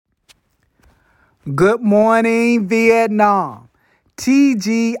Good morning, Vietnam.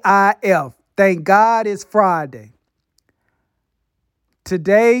 TGIF. Thank God it's Friday.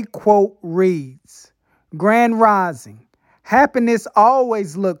 Today, quote reads Grand Rising. Happiness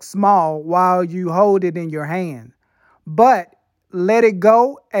always looks small while you hold it in your hand. But let it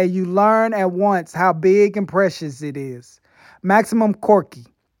go and you learn at once how big and precious it is. Maximum Corky,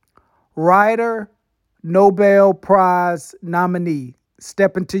 writer, Nobel Prize nominee.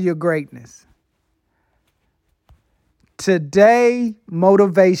 Step into your greatness. Today,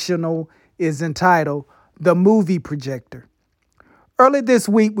 motivational is entitled The Movie Projector. Early this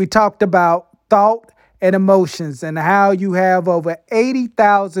week, we talked about thought and emotions and how you have over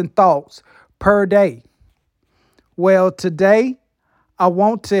 80,000 thoughts per day. Well, today, I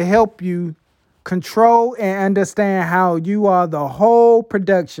want to help you control and understand how you are the whole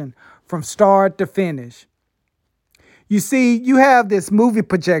production from start to finish. You see, you have this movie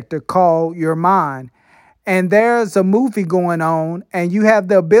projector called your mind, and there's a movie going on, and you have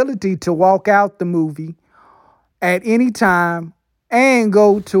the ability to walk out the movie at any time and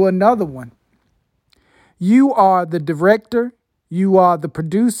go to another one. You are the director, you are the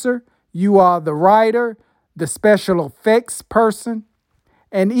producer, you are the writer, the special effects person,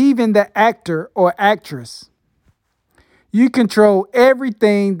 and even the actor or actress. You control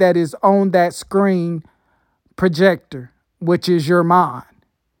everything that is on that screen projector, which is your mind.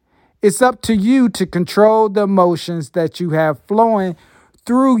 It's up to you to control the emotions that you have flowing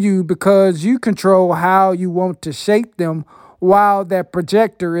through you because you control how you want to shape them while that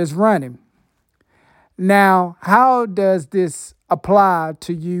projector is running. Now, how does this apply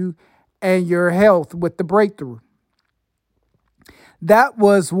to you and your health with the breakthrough? That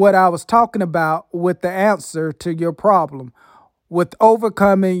was what I was talking about with the answer to your problem with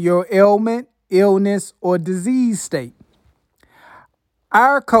overcoming your ailment, illness, or disease state.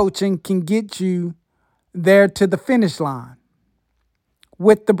 Our coaching can get you there to the finish line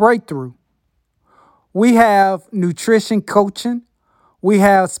with the breakthrough. We have nutrition coaching. We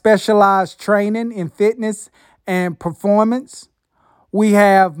have specialized training in fitness and performance. We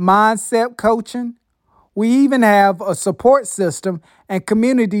have mindset coaching. We even have a support system and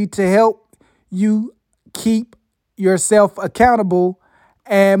community to help you keep yourself accountable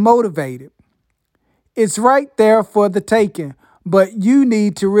and motivated. It's right there for the taking, but you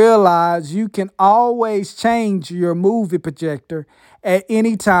need to realize you can always change your movie projector at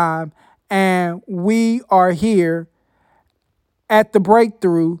any time, and we are here at the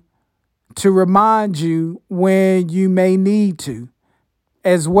breakthrough to remind you when you may need to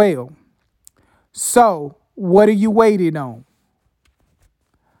as well. So, what are you waiting on?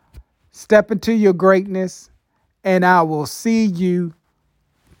 Step into your greatness, and I will see you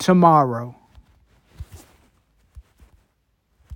tomorrow.